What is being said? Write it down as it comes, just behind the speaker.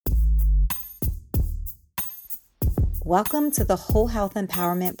Welcome to the Whole Health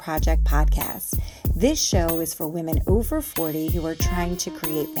Empowerment Project podcast. This show is for women over 40 who are trying to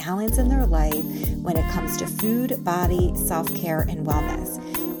create balance in their life when it comes to food, body, self-care, and wellness.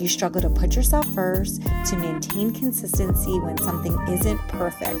 You struggle to put yourself first, to maintain consistency when something isn't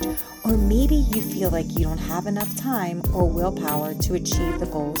perfect, or maybe you feel like you don't have enough time or willpower to achieve the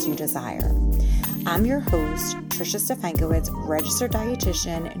goals you desire. I'm your host, Trisha Stefankowitz, registered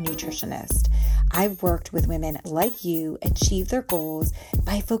dietitian, nutritionist. I've worked with women like you achieve their goals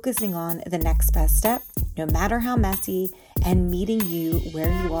by focusing on the next best step, no matter how messy, and meeting you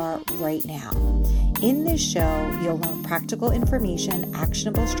where you are right now. In this show, you'll learn practical information,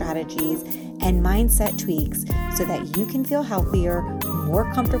 actionable strategies, and mindset tweaks so that you can feel healthier,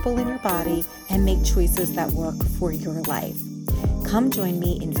 more comfortable in your body, and make choices that work for your life. Come join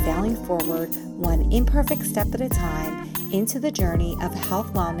me in failing forward, one imperfect step at a time, into the journey of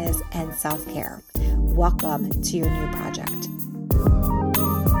health, wellness, and self-care. Welcome to your new project.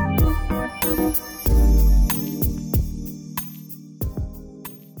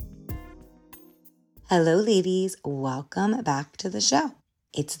 Hello, ladies. Welcome back to the show.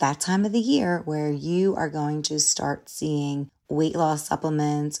 It's that time of the year where you are going to start seeing weight loss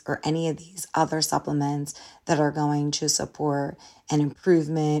supplements or any of these other supplements that are going to support an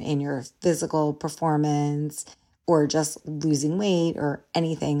improvement in your physical performance or just losing weight or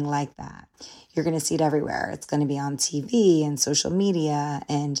anything like that. You're going to see it everywhere. It's going to be on TV and social media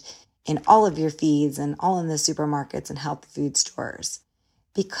and in all of your feeds and all in the supermarkets and health food stores.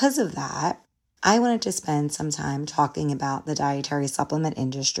 Because of that, I wanted to spend some time talking about the dietary supplement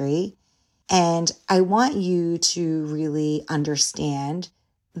industry. And I want you to really understand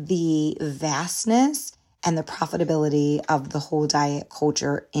the vastness and the profitability of the whole diet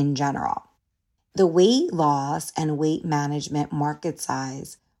culture in general. The weight loss and weight management market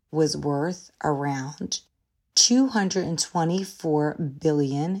size was worth around $224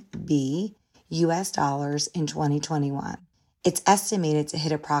 billion US dollars in 2021. It's estimated to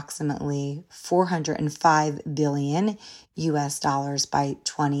hit approximately $405 billion US dollars by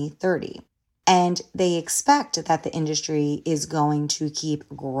 2030. And they expect that the industry is going to keep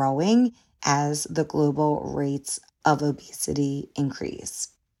growing as the global rates of obesity increase.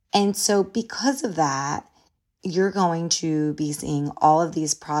 And so because of that, you're going to be seeing all of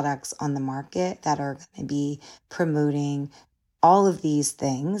these products on the market that are going to be promoting all of these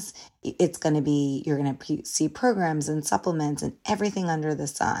things. You're going to see programs and supplements and everything under the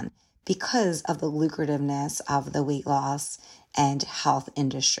sun because of the lucrativeness of the weight loss and health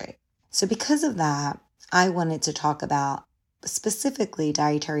industry. So because of that, I wanted to talk about specifically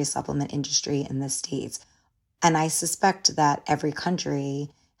dietary supplement industry in the States. And I suspect that every country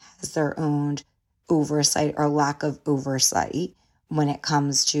has their own oversight or lack of oversight when it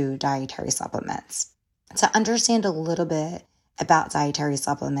comes to dietary supplements. To understand a little bit about dietary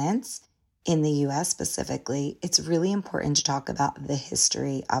supplements in the US specifically, it's really important to talk about the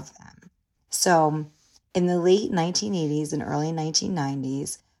history of them. So in the late 1980s and early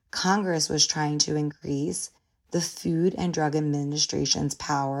 1990s, Congress was trying to increase the Food and Drug Administration's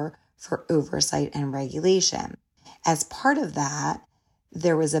power for oversight and regulation. As part of that,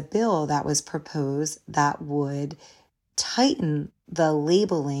 there was a bill that was proposed that would tighten the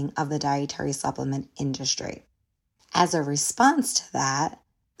labeling of the dietary supplement industry. As a response to that,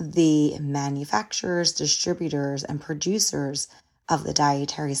 the manufacturers, distributors, and producers of the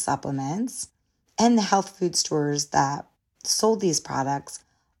dietary supplements and the health food stores that sold these products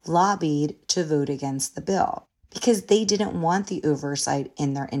lobbied to vote against the bill because they didn't want the oversight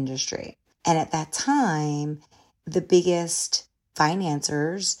in their industry. And at that time, the biggest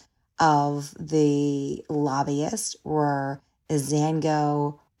financiers of the lobbyists were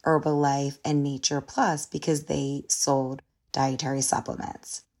Zango, Herbalife, and Nature Plus because they sold dietary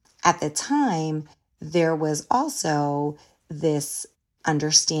supplements. At the time, there was also this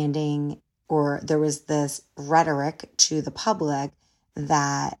understanding, or there was this rhetoric to the public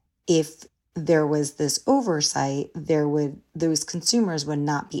that if there was this oversight, those consumers would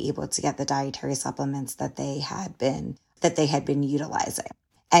not be able to get the dietary supplements that they had been utilizing.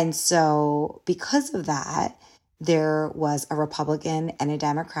 And so because of that, there was a Republican and a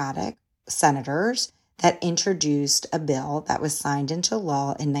Democratic senators that introduced a bill that was signed into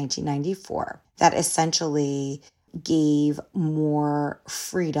law in 1994 that essentially gave more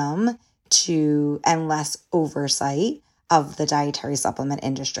freedom to and less oversight of the dietary supplement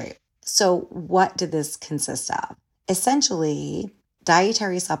industry. So what did this consist of? Essentially,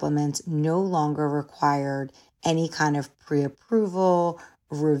 dietary supplements no longer required any kind of pre-approval,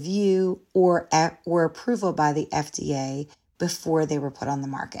 review, or approval by the FDA before they were put on the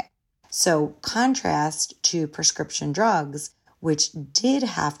market. So contrast to prescription drugs, which did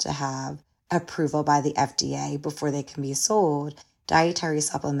have to have approval by the FDA before they can be sold, dietary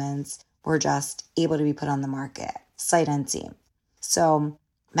supplements were just able to be put on the market, sight unseen. So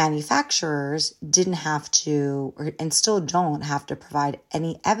manufacturers didn't have to, and still don't have to provide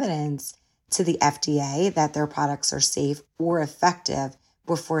any evidence to the FDA that their products are safe or effective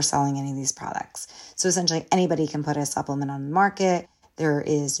before selling any of these products. So essentially anybody can put a supplement on the market. There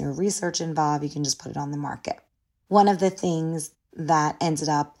is no research involved. You can just put it on the market. One of the things that ended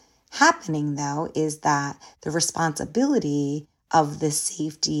up happening, though, is that the responsibility of the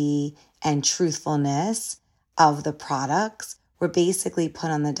safety and truthfulness of the products were basically put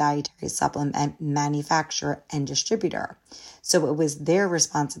on the dietary supplement manufacturer and distributor. So it was their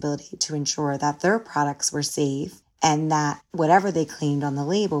responsibility to ensure that their products were safe and that whatever they claimed on the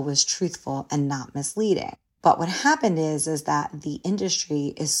label was truthful and not misleading. But what happened is that the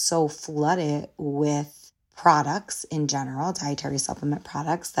industry is so flooded with products in general, dietary supplement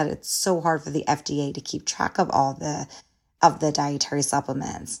products, that it's so hard for the FDA to keep track of all of the dietary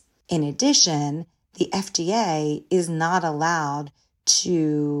supplements. In addition, the FDA is not allowed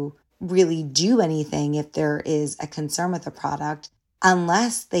to really do anything if there is a concern with a product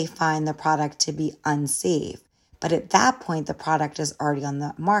unless they find the product to be unsafe. But at that point, the product is already on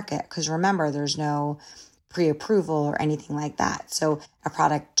the market because remember, there's no pre-approval or anything like that. So a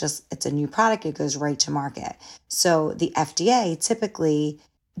product it's a new product, it goes right to market. So the FDA typically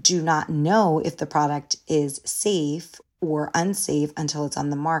do not know if the product is safe or unsafe until it's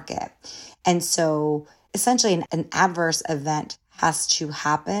on the market. And so essentially an adverse event has to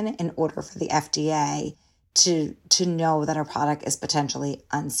happen in order for the FDA to know that a product is potentially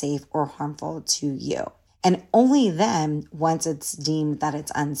unsafe or harmful to you. And only then, once it's deemed that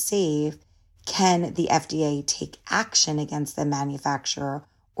it's unsafe, can the FDA take action against the manufacturer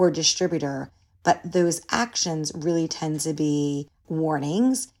or distributor. But those actions really tend to be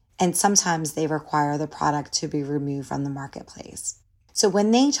warnings, and sometimes they require the product to be removed from the marketplace. So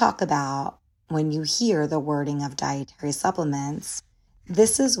when you hear the wording of dietary supplements,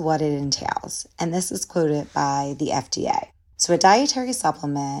 this is what it entails, and this is quoted by the FDA. So a dietary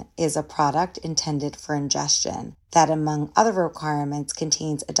supplement is a product intended for ingestion that, among other requirements,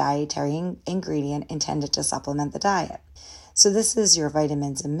 contains a dietary ingredient intended to supplement the diet. So this is your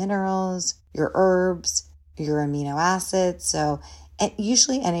vitamins and minerals, your herbs, your amino acids. So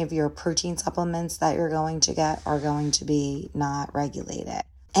usually any of your protein supplements that you're going to get are going to be not regulated.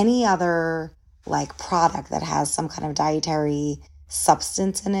 Any other product that has some kind of dietary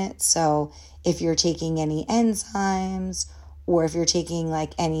substance in it. So if you're taking any enzymes, or if you're taking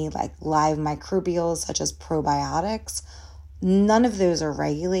any live microbials such as probiotics, none of those are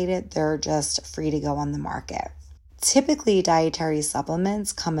regulated. They're just free to go on the market. Typically, dietary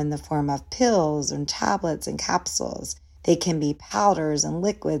supplements come in the form of pills and tablets and capsules. They can be powders and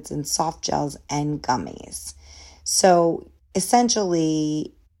liquids and soft gels and gummies. So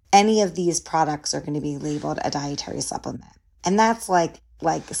essentially, any of these products are going to be labeled a dietary supplement. And that's like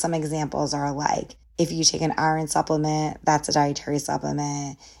some examples are if you take an iron supplement, that's a dietary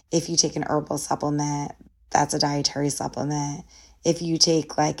supplement. If you take an herbal supplement, that's a dietary supplement. If you take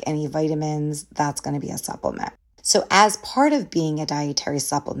any vitamins, that's going to be a supplement. So as part of being a dietary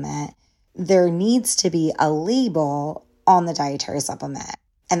supplement, there needs to be a label on the dietary supplement.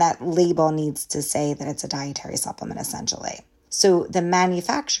 And that label needs to say that it's a dietary supplement, essentially. So the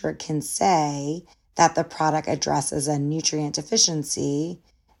manufacturer can say that the product addresses a nutrient deficiency,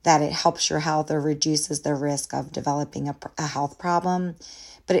 that it helps your health or reduces the risk of developing a health problem,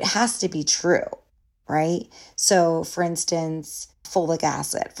 but it has to be true, right? So for instance, folic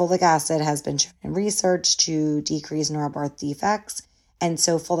acid. Folic acid has been shown in research to decrease neural birth defects. And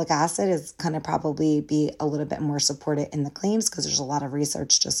so folic acid is going to probably be a little bit more supported in the claims because there's a lot of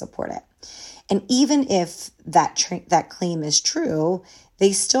research to support it. And even if that claim is true,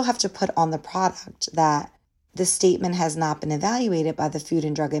 they still have to put on the product that the statement has not been evaluated by the Food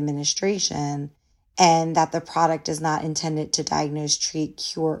and Drug Administration and that the product is not intended to diagnose, treat,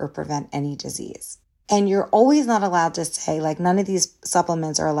 cure, or prevent any disease. And you're always not allowed to say, none of these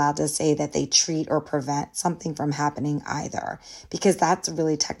supplements are allowed to say that they treat or prevent something from happening either, because that's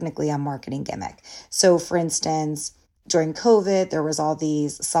really technically a marketing gimmick. So for instance, during COVID, there was all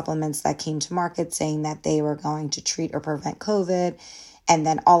these supplements that came to market saying that they were going to treat or prevent COVID. And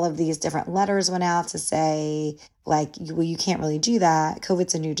then all of these different letters went out to say, you can't really do that.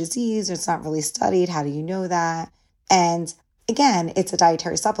 COVID's a new disease. It's not really studied. How do you know that? And again, it's a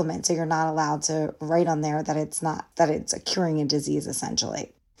dietary supplement. So you're not allowed to write on there that it's curing a disease,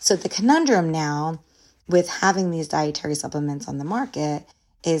 essentially. So the conundrum now with having these dietary supplements on the market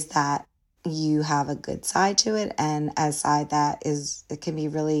is that you have a good side to it and a side that it can be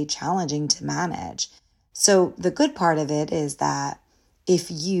really challenging to manage. So the good part of it is that if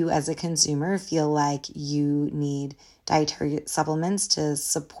you as a consumer feel like you need dietary supplements to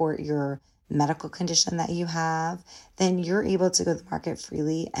support your medical condition that you have, then you're able to go to the market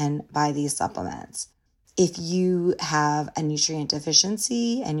freely and buy these supplements. If you have a nutrient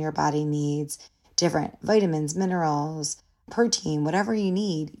deficiency and your body needs different vitamins, minerals, protein, whatever you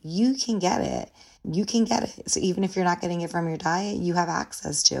need, you can get it. You can get it. So even if you're not getting it from your diet, you have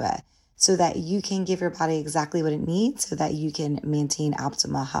access to it so that you can give your body exactly what it needs so that you can maintain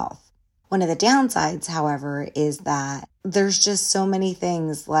optimal health. One of the downsides, however, is that there's just so many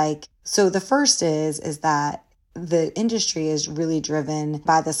things so the first is that the industry is really driven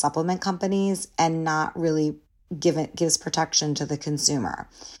by the supplement companies and not really gives protection to the consumer.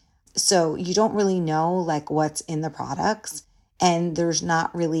 So you don't really know what's in the products, and there's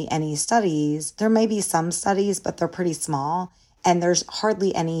not really any studies. There may be some studies, but they're pretty small, and there's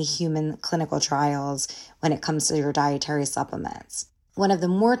hardly any human clinical trials when it comes to your dietary supplements. One of the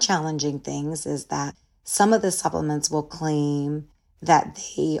more challenging things is that some of the supplements will claim that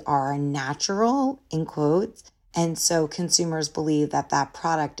they are natural, in quotes, and so consumers believe that that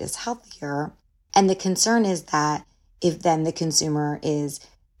product is healthier. And the concern is that if then the consumer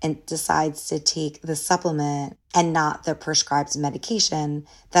decides to take the supplement and not the prescribed medication,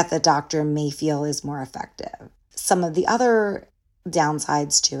 that the doctor may feel is more effective. Some of the other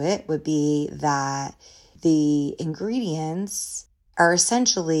downsides to it would be that the ingredients are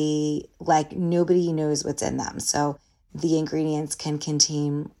essentially nobody knows what's in them. So the ingredients can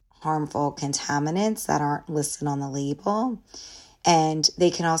contain harmful contaminants that aren't listed on the label. And they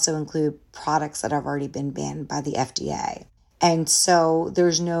can also include products that have already been banned by the FDA. And so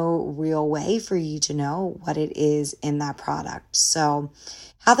there's no real way for you to know what it is in that product. So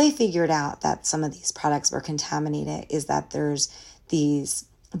how they figured out that some of these products were contaminated is that there's these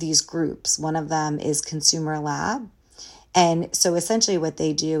groups. One of them is Consumer Lab. And so essentially what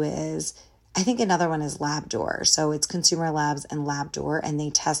they do is, I think another one is LabDoor. So it's Consumer Labs and LabDoor, and they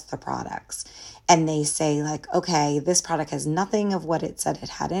test the products. And they say okay, this product has nothing of what it said it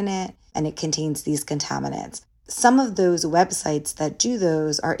had in it, and it contains these contaminants. Some of those websites that do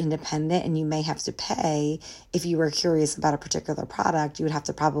those are independent, and you may have to pay. If you were curious about a particular product, you would have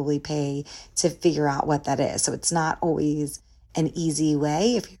to probably pay to figure out what that is. So it's not always an easy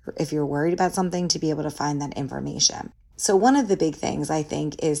way if you're worried about something to be able to find that information. So one of the big things I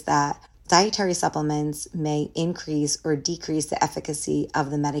think is that dietary supplements may increase or decrease the efficacy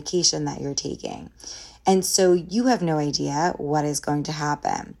of the medication that you're taking. And so you have no idea what is going to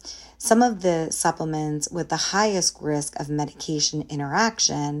happen. Some of the supplements with the highest risk of medication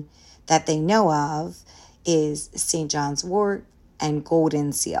interaction that they know of is St. John's wort and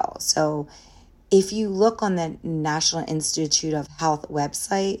golden seal. So if you look on the National Institute of Health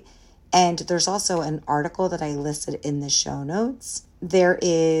website, and there's also an article that I listed in the show notes, there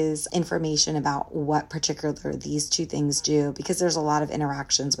is information about what particular these two things do because there's a lot of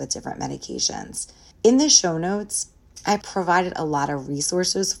interactions with different medications. In the show notes, I provided a lot of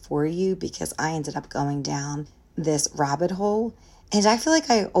resources for you because I ended up going down this rabbit hole. And I feel like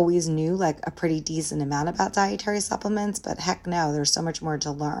I always knew a pretty decent amount about dietary supplements, but heck no, there's so much more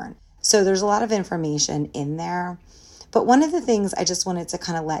to learn. So there's a lot of information in there. But one of the things I just wanted to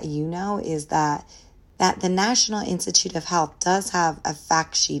kind of let you know is that the National Institute of Health does have a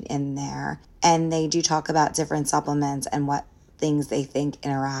fact sheet in there, and they do talk about different supplements and what things they think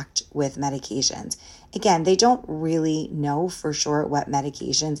interact with medications. Again, they don't really know for sure what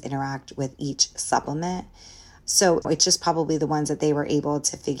medications interact with each supplement. So it's just probably the ones that they were able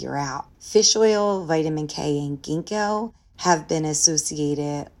to figure out. Fish oil, vitamin K, and ginkgo have been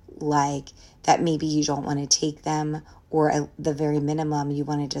associated that maybe you don't want to take them, or at the very minimum, you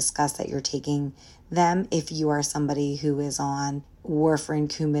want to discuss that you're taking them if you are somebody who is on warfarin,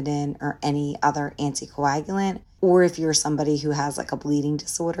 Coumadin, or any other anticoagulant, or if you're somebody who has a bleeding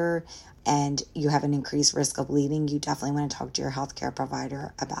disorder and you have an increased risk of bleeding, you definitely want to talk to your healthcare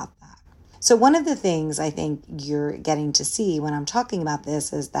provider about that. So one of the things I think you're getting to see when I'm talking about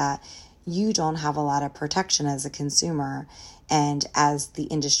this is that you don't have a lot of protection as a consumer. And as the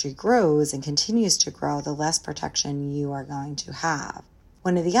industry grows and continues to grow, the less protection you are going to have.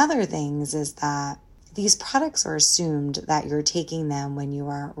 One of the other things is that these products are assumed that you're taking them when you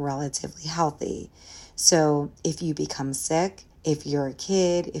are relatively healthy. So if you become sick, if you're a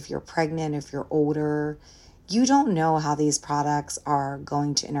kid, if you're pregnant, if you're older, you don't know how these products are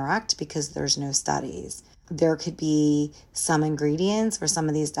going to interact because there's no studies. there could be some ingredients or some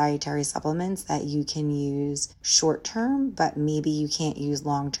of these dietary supplements that you can use short term, but maybe you can't use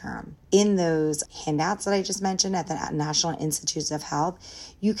long term. In those handouts that I just mentioned at the National Institutes of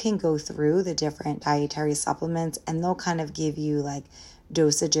Health, you can go through the different dietary supplements and they'll kind of give you like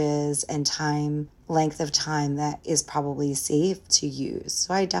dosages and length of time that is probably safe to use.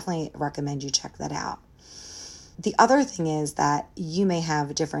 So I definitely recommend you check that out. The other thing is that you may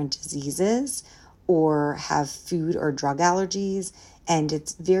have different diseases or have food or drug allergies, and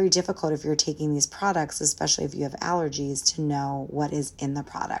it's very difficult if you're taking these products, especially if you have allergies, to know what is in the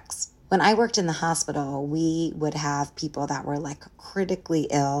products. When I worked in the hospital, we would have people that were like critically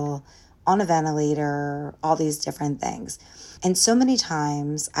ill, on a ventilator, all these different things. And so many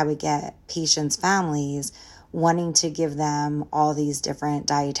times I would get patients' families wanting to give them all these different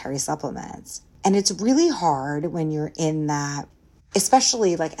dietary supplements. And it's really hard when you're in that,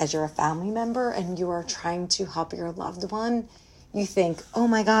 especially like as you're a family member and you are trying to help your loved one. You think, oh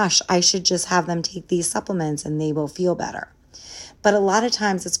my gosh, I should just have them take these supplements and they will feel better. But a lot of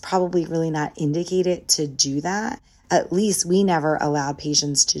times it's probably really not indicated to do that. At least we never allowed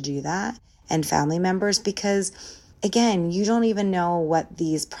patients to do that and family members because, again, you don't even know what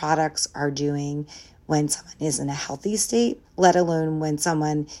these products are doing when someone is in a healthy state, let alone when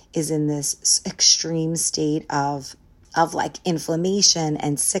someone is in this extreme state of like inflammation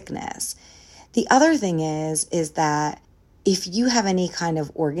and sickness. The other thing is that if you have any kind of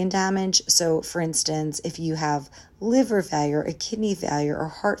organ damage, so for instance, if you have liver failure, or kidney failure, or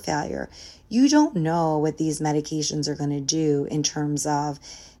heart failure, you don't know what these medications are going to do in terms of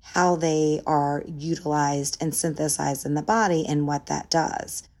how they are utilized and synthesized in the body and what that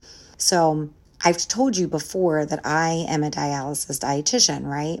does. So I've told you before that I am a dialysis dietitian,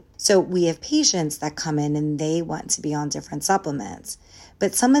 right? So we have patients that come in and they want to be on different supplements.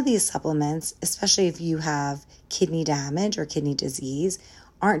 But some of these supplements, especially if you have kidney damage or kidney disease,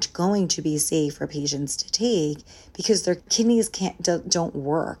 aren't going to be safe for patients to take because their kidneys don't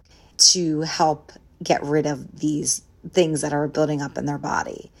work to help get rid of these things that are building up in their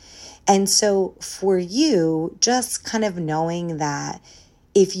body. And so for you, just kind of knowing that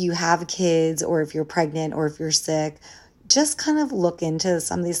if you have kids or if you're pregnant or if you're sick, just kind of look into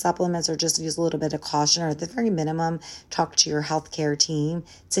some of these supplements or just use a little bit of caution, or at the very minimum, talk to your healthcare team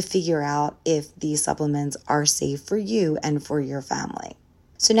to figure out if these supplements are safe for you and for your family.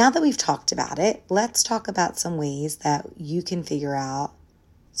 So now that we've talked about it, let's talk about some ways that you can figure out.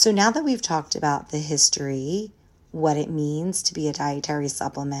 So now that we've talked about the history, what it means to be a dietary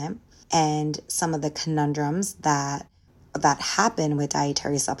supplement, and some of the conundrums that happen with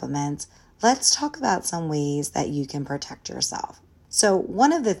dietary supplements, let's talk about some ways that you can protect yourself. So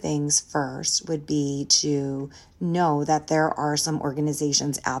one of the things first would be to know that there are some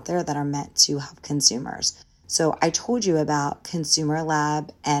organizations out there that are meant to help consumers. So I told you about Consumer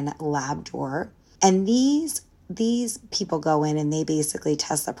Lab and LabDoor, and these people go in and they basically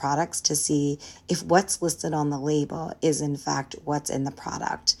test the products to see if what's listed on the label is in fact what's in the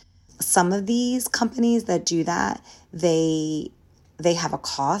product. Some of these companies that do that, they have a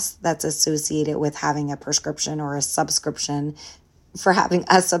cost that's associated with having a prescription or a subscription for having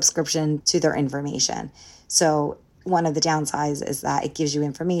a subscription to their information. So one of the downsides is that it gives you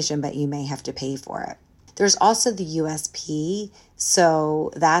information, but you may have to pay for it. There's also the USP.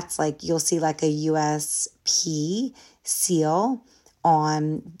 So that's like, you'll see like a USP seal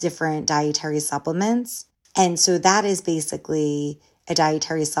on different dietary supplements. And so that is basically a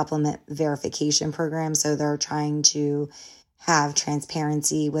dietary supplement verification program. So they're trying to have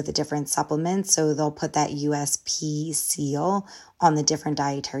transparency with the different supplements. So they'll put that USP seal on the different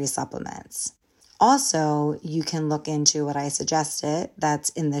dietary supplements. Also, you can look into what I suggested. That's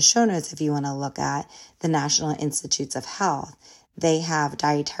in the show notes if you want to look at the National Institutes of Health. They have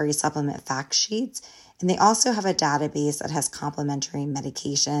dietary supplement fact sheets, and they also have a database that has complementary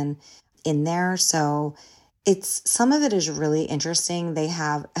medication in there. So some of it is really interesting. They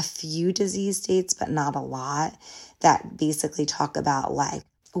have a few disease states, but not a lot, that basically talk about like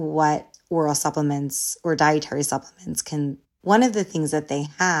what oral supplements or dietary supplements can. One of the things that they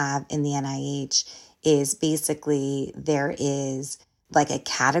have in the NIH is basically there is like a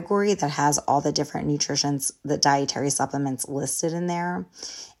category that has all the different the dietary supplements listed in there.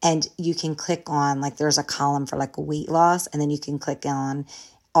 And you can click on, like, there's a column for like weight loss, and then you can click on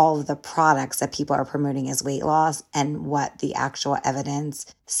all of the products that people are promoting as weight loss and what the actual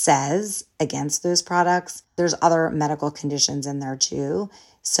evidence says against those products. There's other medical conditions in there too.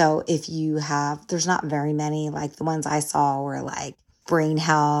 So if you have, there's not very many, like the ones I saw were like brain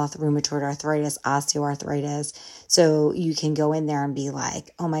health, rheumatoid arthritis, osteoarthritis. So you can go in there and be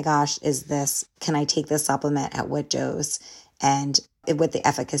like, oh my gosh, can I take this supplement at what dose? And what the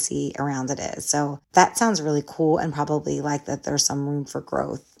efficacy around it is. So that sounds really cool, and probably like that there's some room for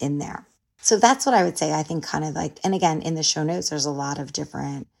growth in there. So that's what I would say. I think kind of like, and again, in the show notes, there's a lot of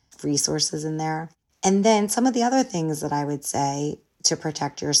different resources in there. And then some of the other things that I would say to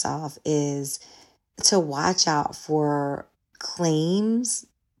protect yourself is to watch out for claims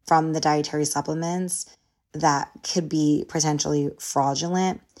from the dietary supplements that could be potentially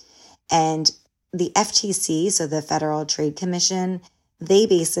fraudulent. And the FTC, so the Federal Trade Commission, they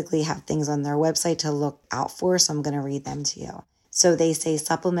basically have things on their website to look out for. So I'm going to read them to you. So they say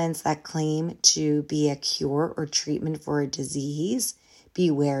supplements that claim to be a cure or treatment for a disease,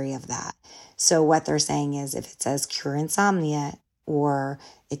 be wary of that. So what they're saying is if it says cure insomnia, or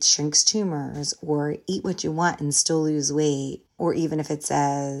it shrinks tumors, or eat what you want and still lose weight, or even if it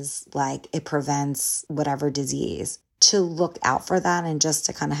says like it prevents whatever disease, to look out for that and just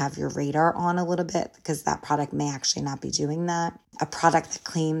to kind of have your radar on a little bit, because that product may actually not be doing that. A product that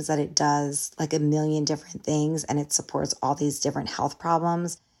claims that it does like a million different things and it supports all these different health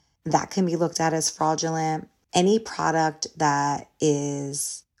problems, that can be looked at as fraudulent. Any product that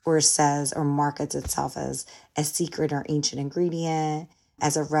is or says or markets itself as a secret or ancient ingredient,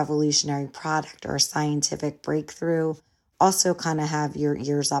 as a revolutionary product or a scientific breakthrough, also kind of have your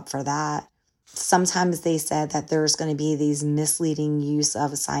ears up for that. Sometimes they said that there's going to be these misleading use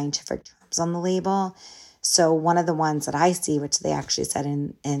of scientific terms on the label. So one of the ones that I see, which they actually said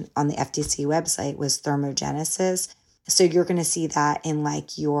in on the FTC website, was thermogenesis. So you're going to see that in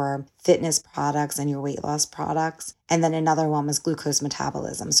like your fitness products and your weight loss products. And then another one was glucose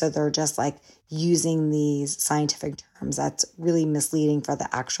metabolism. So they're just like using these scientific terms that's really misleading for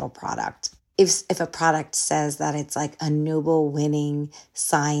the actual product. If a product says that it's like a Nobel winning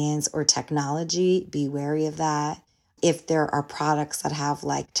science or technology, be wary of that. If there are products that have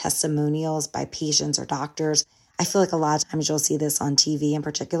like testimonials by patients or doctors, I feel like a lot of times you'll see this on TV in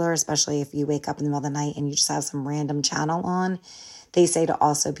particular, especially if you wake up in the middle of the night and you just have some random channel on. They say to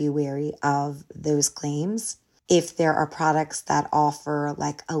also be wary of those claims. If there are products that offer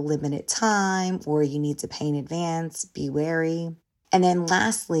like a limited time or you need to pay in advance, be wary. And then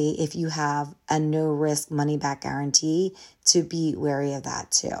lastly, if you have a no risk money back guarantee, to be wary of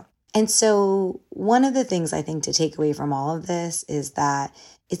that too. And so one of the things I think to take away from all of this is that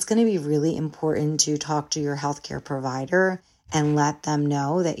it's going to be really important to talk to your healthcare provider and let them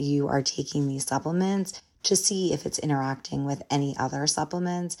know that you are taking these supplements to see if it's interacting with any other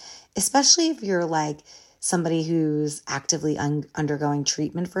supplements, especially if you're like somebody who's actively undergoing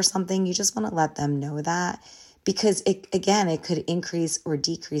treatment for something. You just want to let them know that, because it could increase or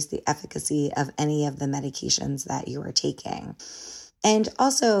decrease the efficacy of any of the medications that you are taking. And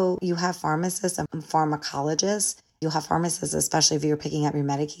also you have pharmacists and pharmacologists. You'll have pharmacists, especially if you're picking up your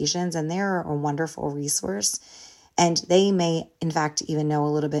medications, and they're a wonderful resource. And they may, in fact, even know a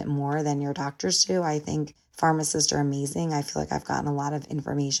little bit more than your doctors do. I think pharmacists are amazing. I feel like I've gotten a lot of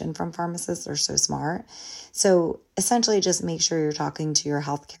information from pharmacists. They're so smart. So essentially just make sure you're talking to your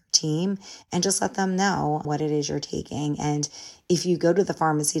healthcare team and just let them know what it is you're taking. And if you go to the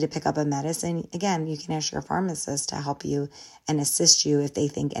pharmacy to pick up a medicine, again, you can ask your pharmacist to help you and assist you if they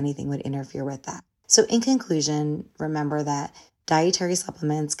think anything would interfere with that. So in conclusion, remember that dietary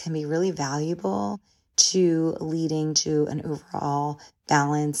supplements can be really valuable to leading to an overall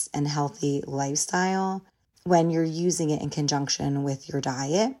balanced and healthy lifestyle when you're using it in conjunction with your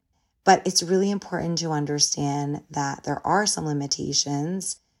diet. But it's really important to understand that there are some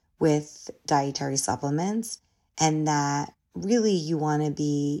limitations with dietary supplements, and that really you want to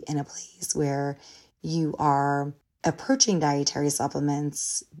be in a place where you are approaching dietary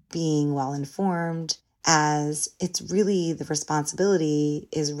supplements being well informed, as it's really the responsibility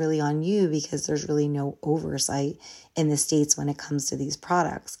is really on you, because there's really no oversight in the States when it comes to these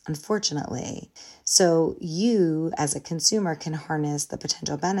products, unfortunately. So you as a consumer can harness the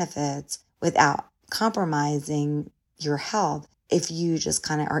potential benefits without compromising your health if you just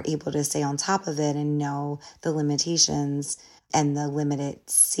kind of are able to stay on top of it and know the limitations and the limited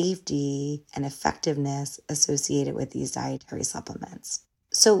safety and effectiveness associated with these dietary supplements.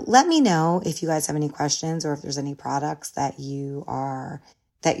 So let me know if you guys have any questions, or if there's any products that you're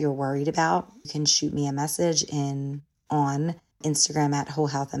worried about. You can shoot me a message on Instagram at Whole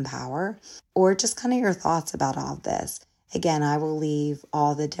Health Empower, or just kind of your thoughts about all of this. Again, I will leave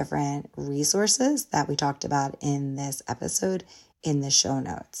all the different resources that we talked about in this episode in the show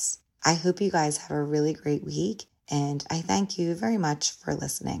notes. I hope you guys have a really great week, and I thank you very much for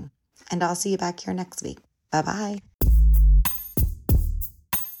listening. And I'll see you back here next week. Bye-bye.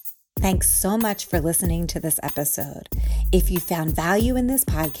 Thanks so much for listening to this episode. If you found value in this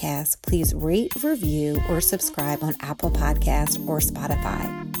podcast, please rate, review, or subscribe on Apple Podcasts or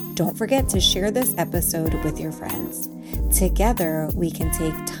Spotify. Don't forget to share this episode with your friends. Together, we can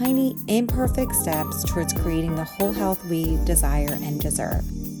take tiny, imperfect steps towards creating the whole health we desire and deserve.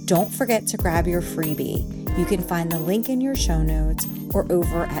 Don't forget to grab your freebie. You can find the link in your show notes or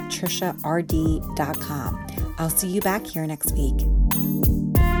over at triciard.com. I'll see you back here next week.